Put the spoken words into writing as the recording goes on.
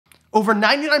Over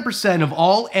 99% of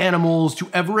all animals to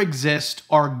ever exist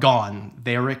are gone.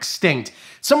 They are extinct.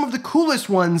 Some of the coolest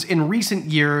ones in recent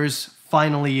years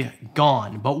finally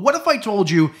gone. But what if I told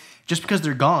you just because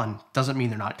they're gone doesn't mean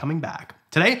they're not coming back?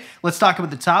 Today, let's talk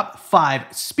about the top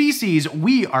 5 species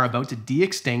we are about to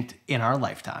de-extinct in our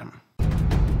lifetime.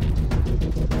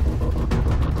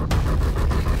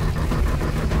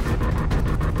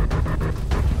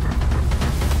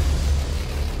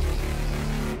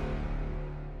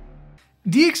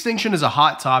 De-extinction is a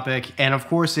hot topic, and of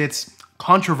course it's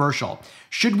controversial.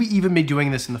 Should we even be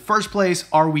doing this in the first place?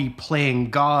 Are we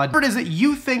playing God? Whatever it is that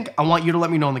you think, I want you to let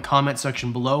me know in the comment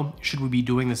section below, should we be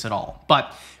doing this at all?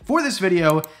 But for this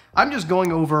video, I'm just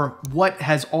going over what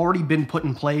has already been put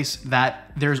in place,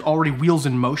 that there's already wheels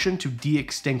in motion to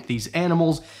de-extinct these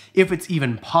animals, if it's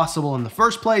even possible in the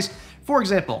first place. For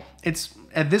example, it's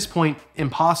at this point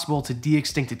impossible to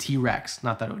de-extinct a T-Rex.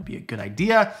 Not that it would be a good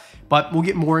idea, but we'll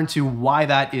get more into why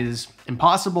that is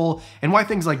impossible and why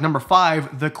things like number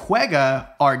 5, the quagga,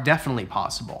 are definitely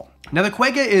possible. Now, the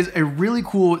quagga is a really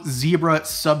cool zebra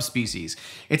subspecies.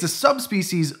 It's a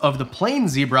subspecies of the plain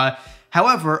zebra.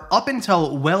 However, up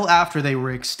until well after they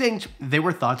were extinct, they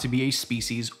were thought to be a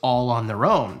species all on their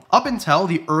own. Up until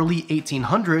the early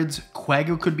 1800s,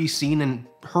 quagga could be seen in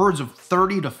herds of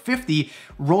 30 to 50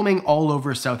 roaming all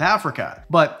over South Africa.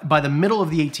 But by the middle of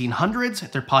the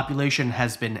 1800s, their population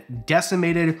has been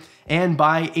decimated, and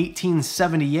by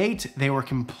 1878, they were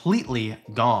completely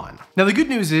gone. Now, the good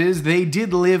news is they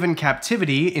did live in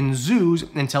captivity in zoos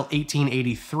until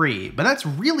 1883, but that's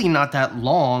really not that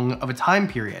long of a time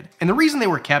period. And the reason they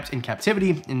were kept in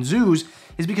captivity in zoos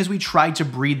is because we tried to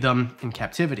breed them in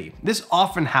captivity. This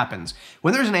often happens.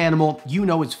 When there's an animal you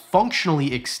know is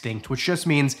functionally extinct, which just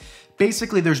means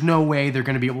basically there's no way they're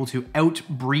going to be able to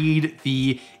outbreed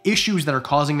the issues that are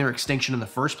causing their extinction in the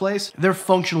first place, they're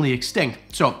functionally extinct.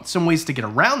 So some ways to get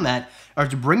around that are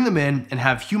to bring them in and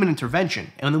have human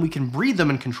intervention, and then we can breed them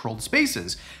in controlled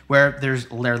spaces where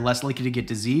they're less likely to get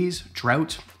disease,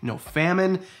 drought, no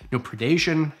famine, no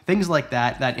predation, things like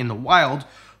that, that in the wild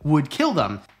would kill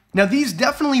them. Now, these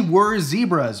definitely were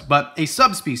zebras, but a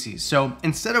subspecies. So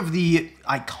instead of the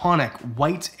iconic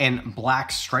white and black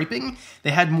striping, they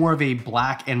had more of a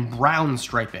black and brown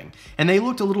striping. And they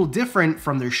looked a little different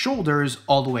from their shoulders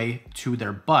all the way to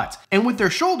their butt. And with their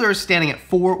shoulders standing at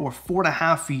 4 or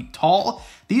 4.5 feet tall,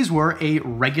 these were a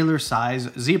regular size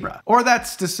zebra. Or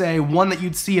that's to say, one that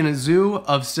you'd see in a zoo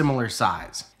of similar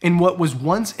size. In what was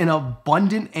once an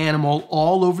abundant animal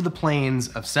all over the plains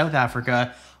of South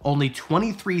Africa, only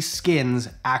 23 skins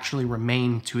actually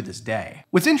remain to this day.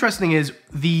 What's interesting is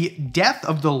the death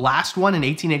of the last one in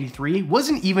 1883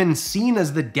 wasn't even seen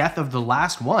as the death of the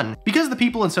last one. Because the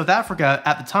people in South Africa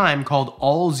at the time called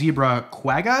all zebra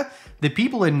quagga, the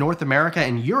people in North America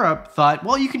and Europe thought,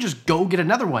 well, you can just go get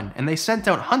another one. And they sent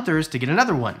out hunters to get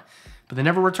another one, but they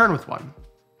never returned with one,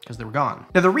 because they were gone.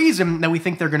 Now, the reason that we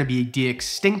think they're going to be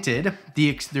de-extincted,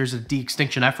 there's a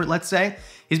de-extinction effort, let's say,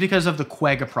 is because of the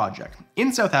Quagga project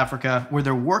in South Africa, where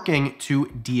they're working to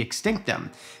de-extinct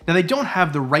them. Now, they don't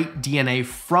have the right DNA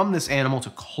from this animal to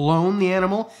clone the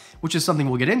animal, which is something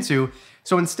we'll get into.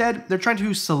 So instead, they're trying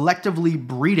to selectively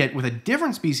breed it with a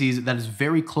different species that is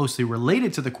very closely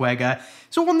related to the quagga,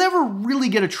 so we'll never really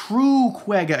get a true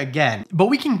quagga again. But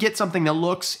we can get something that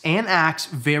looks and acts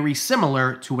very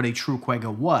similar to what a true quagga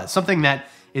was, something that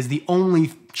is the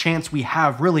only chance we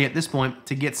have really at this point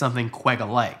to get something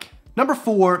quagga-like. Number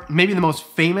 4, maybe the most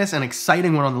famous and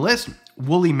exciting one on the list,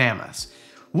 woolly mammoths.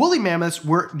 Woolly mammoths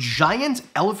were giant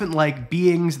elephant-like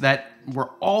beings that were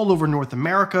all over North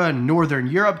America and Northern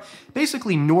Europe,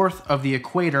 basically north of the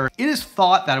equator. It is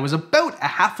thought that it was about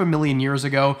 500,000 years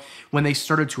ago when they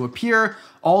started to appear,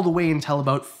 all the way until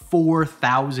about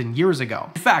 4,000 years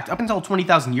ago. In fact, up until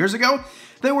 20,000 years ago,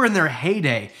 they were in their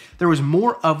heyday. There was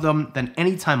more of them than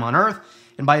any time on Earth,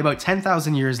 and by about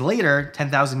 10,000 years later,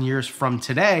 10,000 years from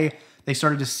today, they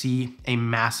started to see a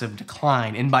massive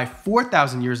decline. And by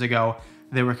 4,000 years ago,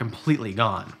 they were completely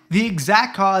gone. The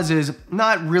exact cause is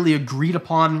not really agreed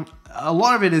upon. A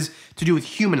lot of it is to do with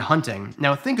human hunting.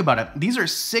 Now think about it, these are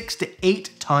 6 to 8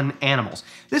 ton animals.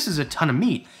 This is a ton of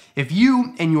meat. If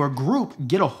you and your group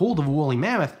get a hold of a woolly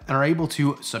mammoth and are able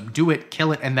to subdue it,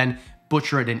 kill it, and then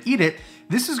butcher it and eat it,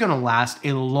 this is gonna last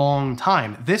a long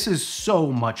time. This is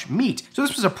so much meat. So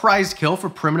this was a prized kill for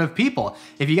primitive people.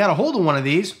 If you got a hold of one of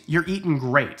these, you're eating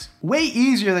great. Way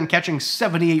easier than catching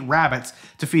 78 rabbits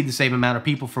to feed the same amount of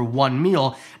people for one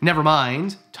meal, never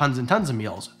mind tons and tons of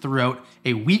meals throughout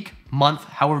a week, month,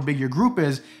 however big your group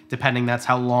is, depending that's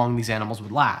how long these animals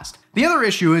would last. The other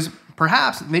issue is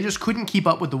Perhaps they just couldn't keep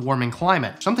up with the warming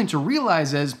climate. Something to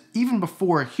realize is, even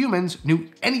before humans knew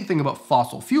anything about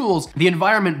fossil fuels, the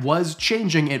environment was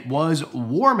changing, it was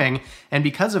warming, and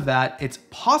because of that, it's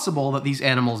possible that these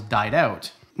animals died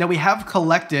out. Now, we have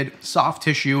collected soft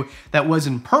tissue that was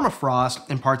in permafrost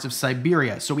in parts of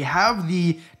Siberia. So we have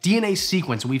the DNA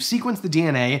sequence. We've sequenced the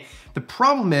DNA. The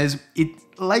problem is it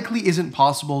likely isn't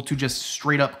possible to just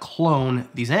straight up clone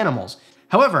these animals.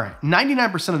 However,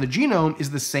 99% of the genome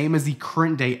is the same as the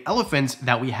current day elephants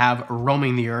that we have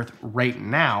roaming the earth right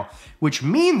now, which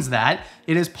means that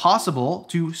it is possible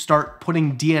to start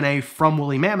putting DNA from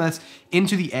woolly mammoths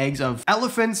into the eggs of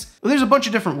elephants. Well, there's a bunch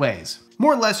of different ways.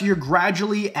 More or less, you're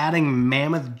gradually adding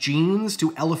mammoth genes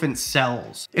to elephant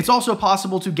cells. It's also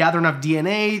possible to gather enough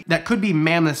DNA that could be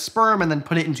mammoth sperm and then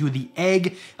put it into the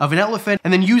egg of an elephant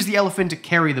and then use the elephant to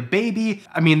carry the baby.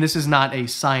 I mean, this is not a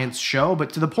science show,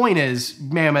 but the point is,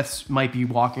 mammoths might be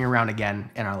walking around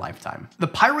again in our lifetime. The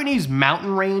Pyrenean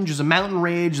mountain range is a mountain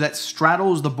range that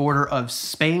straddles the border of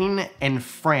Spain and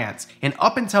France, and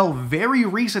up until very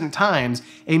recent times,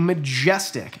 a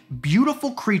majestic,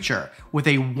 beautiful creature with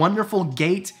a wonderful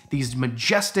gait, these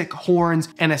majestic horns,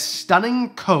 and a stunning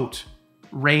coat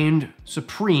reigned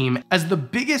supreme as the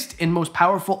biggest and most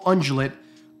powerful ungulate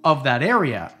of that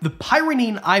area. The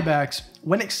Pyrenean ibex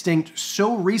went extinct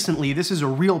so recently, this is a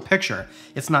real picture.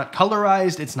 It's not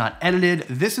colorized, it's not edited.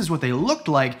 This is what they looked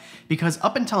like because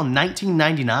up until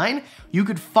 1999, you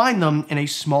could find them in a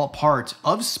small part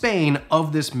of Spain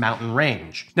of this mountain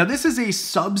range. Now, this is a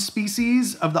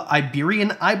subspecies of the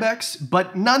Iberian ibex,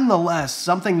 but nonetheless,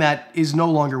 something that is no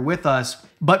longer with us,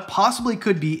 but possibly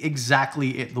could be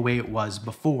exactly the way it was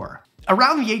before.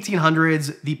 Around the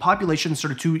 1800s, the population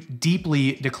started to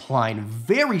deeply decline,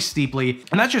 very steeply,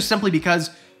 and that's just simply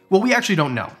because, well, we actually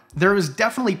don't know. There was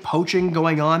definitely poaching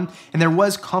going on, and there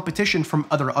was competition from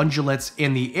other ungulates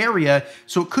in the area,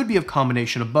 so it could be a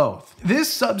combination of both.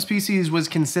 This subspecies was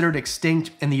considered extinct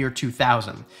in the year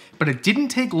 2000, but it didn't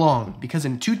take long because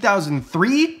in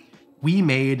 2003, we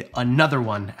made another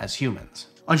one as humans.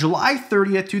 On July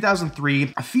 30th,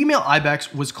 2003, a female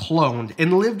ibex was cloned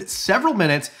and lived several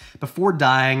minutes before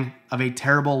dying of a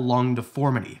terrible lung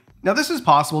deformity. Now, this is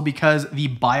possible because the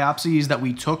biopsies that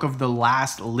we took of the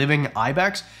last living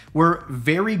ibex were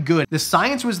very good. The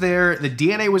science was there, the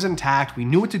DNA was intact, we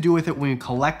knew what to do with it when we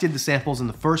collected the samples in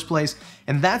the first place,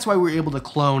 and that's why we were able to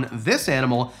clone this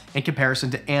animal in comparison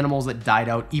to animals that died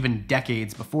out even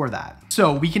decades before that.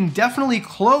 So we can definitely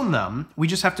clone them, we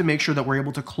just have to make sure that we're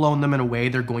able to clone them in a way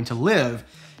they're going to live.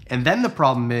 And then the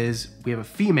problem is we have a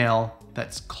female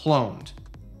that's cloned.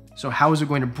 So how is it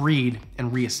going to breed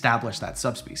and reestablish that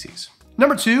subspecies?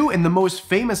 Number 2, and the most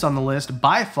famous on the list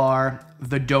by far,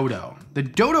 the dodo. The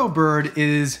dodo bird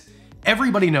is,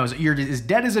 everybody knows it. You're as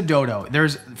dead as a dodo.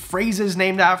 There's phrases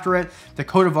named after it. The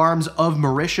coat of arms of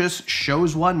Mauritius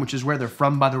shows one, which is where they're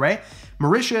from, by the way.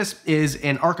 Mauritius is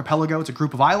an archipelago. It's a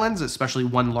group of islands, especially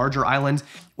one larger island,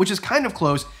 which is kind of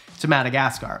close to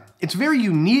Madagascar. It's very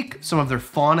unique. Some of their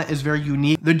fauna is very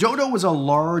unique. The dodo was a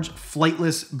large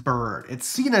flightless bird. It's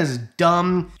seen as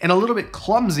dumb and a little bit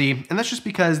clumsy, and that's just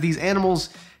because these animals,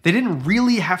 they didn't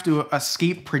really have to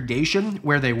escape predation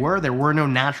where they were. There were no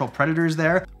natural predators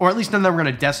there, or at least none that were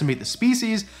gonna decimate the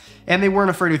species, and they weren't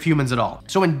afraid of humans at all.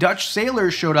 So when Dutch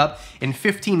sailors showed up in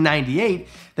 1598,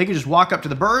 they could just walk up to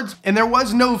the birds, and there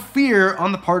was no fear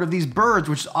on the part of these birds,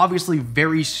 which is obviously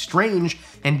very strange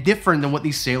and different than what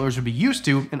these sailors would be used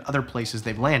to in other places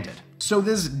they've landed. So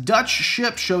this Dutch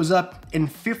ship shows up in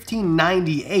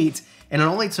 1598, and it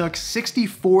only took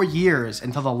 64 years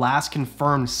until the last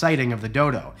confirmed sighting of the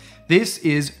dodo. This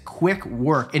is quick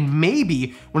work, and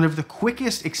maybe one of the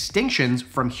quickest extinctions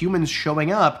from humans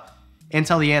showing up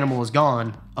until the animal is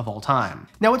gone of all time.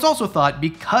 Now, it's also thought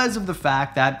because of the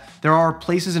fact that there are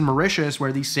places in Mauritius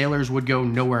where these sailors would go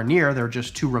nowhere near, they're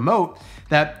just too remote,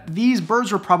 that these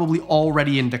birds were probably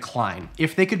already in decline.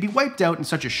 If they could be wiped out in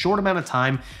such a short amount of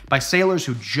time by sailors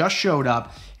who just showed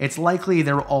up, it's likely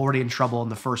they were already in trouble in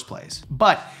the first place.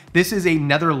 But this is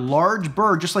another large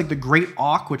bird, just like the great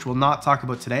auk, which we'll not talk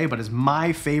about today, but is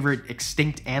my favorite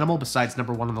extinct animal besides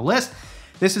number 1 on the list.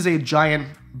 This is a giant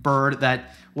bird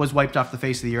that was wiped off the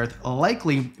face of the earth,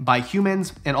 likely by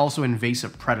humans and also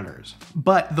invasive predators.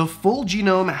 But the full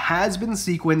genome has been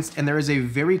sequenced, and there is a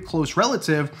very close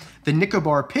relative, the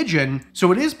Nicobar pigeon,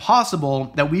 so it is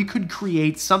possible that we could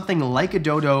create something like a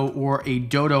dodo or a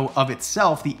dodo of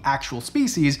itself, the actual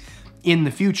species, in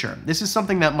the future. This is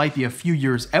something that might be a few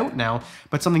years out now,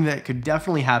 but something that could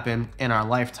definitely happen in our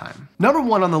lifetime. Number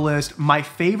 1 on the list, my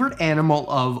favorite animal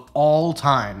of all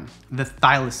time, the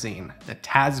thylacine, the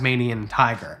Tasmanian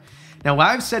tiger. Now,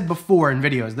 I've said before in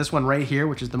videos, this one right here,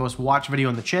 which is the most watched video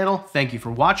on the channel, thank you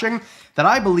for watching, that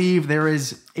I believe there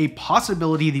is a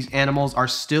possibility these animals are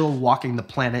still walking the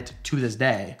planet to this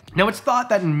day. Now, it's thought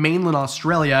that in mainland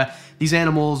Australia, these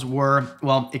animals were,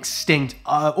 well, extinct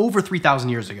over 3,000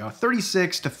 years ago.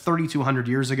 36 to 3,200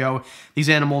 years ago, these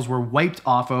animals were wiped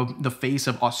off of the face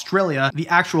of Australia, the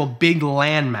actual big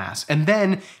landmass, and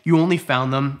then you only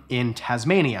found them in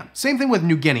Tasmania. Same thing with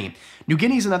New Guinea. New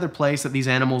Guinea is another place that these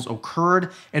animals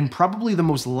occurred, and probably the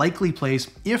most likely place,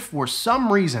 if for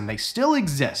some reason they still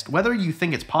exist, whether you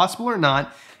think it's possible or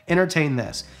not, entertain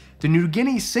this. The New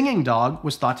Guinea singing dog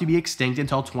was thought to be extinct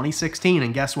until 2016,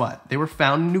 and guess what? They were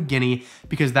found in New Guinea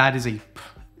because that is a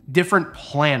different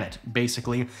planet,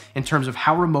 basically, in terms of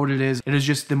how remote it is. It is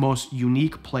just the most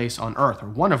unique place on Earth, or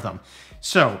one of them.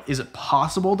 So, is it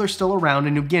possible they're still around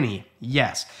in New Guinea?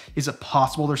 Yes. Is it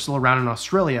possible they're still around in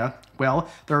Australia? Well,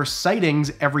 there are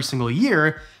sightings every single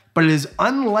year, but it is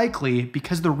unlikely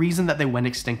because the reason that they went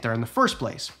extinct there in the first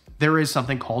place. There is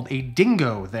something called a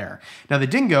dingo there. Now, the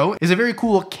dingo is a very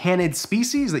cool canid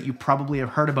species that you probably have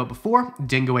heard about before.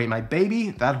 Dingo ate my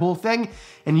baby, that whole thing.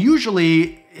 And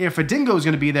usually, if a dingo is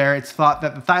going to be there, it's thought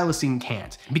that the thylacine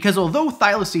can't. Because although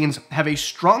thylacines have a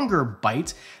stronger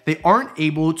bite, they aren't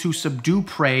able to subdue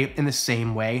prey in the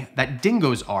same way that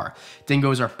dingoes are.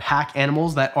 Dingoes are pack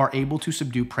animals that are able to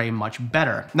subdue prey much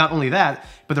better. Not only that,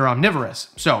 but they're omnivorous.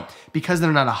 So, because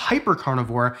they're not a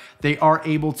hypercarnivore, they are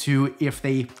able to, if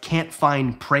they can't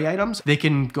find prey items, they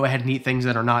can go ahead and eat things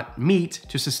that are not meat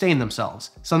to sustain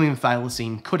themselves, something the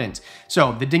thylacine couldn't.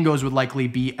 So, the dingoes would likely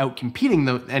be out competing.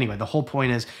 Anyway, the whole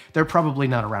point is they're probably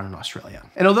not around in Australia.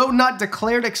 And although not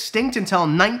declared extinct until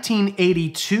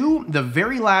 1982, the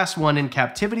very last one in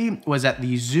captivity was at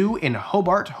the zoo in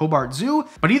Hobart Zoo.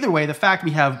 But either way, the fact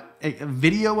we have a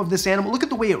video of this animal, look at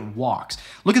the way it walks.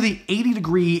 Look at the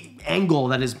 80-degree angle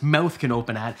that his mouth can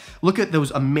open at. Look at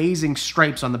those amazing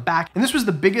stripes on the back. And this was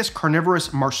the biggest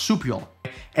carnivorous marsupial.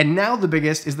 And now the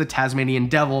biggest is the Tasmanian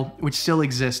devil, which still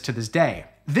exists to this day.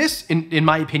 This, in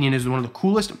my opinion, is one of the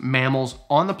coolest mammals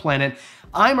on the planet.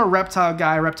 I'm a reptile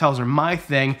guy, reptiles are my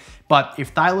thing, but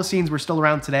if thylacines were still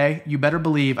around today, you better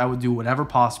believe I would do whatever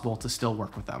possible to still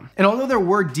work with them. And although there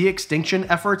were de-extinction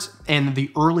efforts in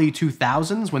the early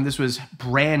 2000s, when this was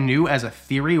brand new as a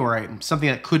theory or something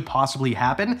that could possibly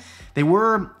happen, they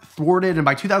were thwarted, and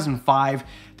by 2005,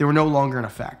 they were no longer in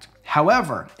effect.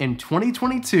 However, in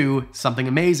 2022, something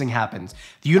amazing happens.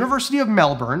 The University of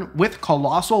Melbourne, with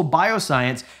Colossal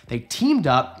Bioscience, they teamed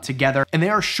up together, and they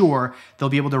are sure they'll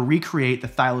be able to recreate the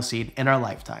thylacine in our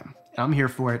lifetime. And I'm here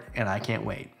for it, and I can't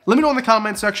wait. Let me know in the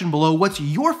comment section below, what's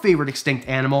your favorite extinct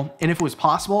animal? And if it was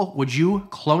possible, would you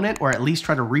clone it or at least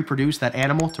try to reproduce that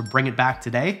animal to bring it back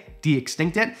today,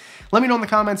 de-extinct it? Let me know in the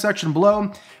comment section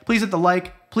below. Please hit the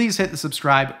like, please hit the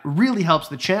subscribe, really helps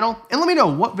the channel. And let me know,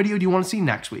 what video do you want to see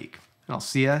next week? And I'll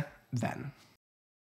see ya then.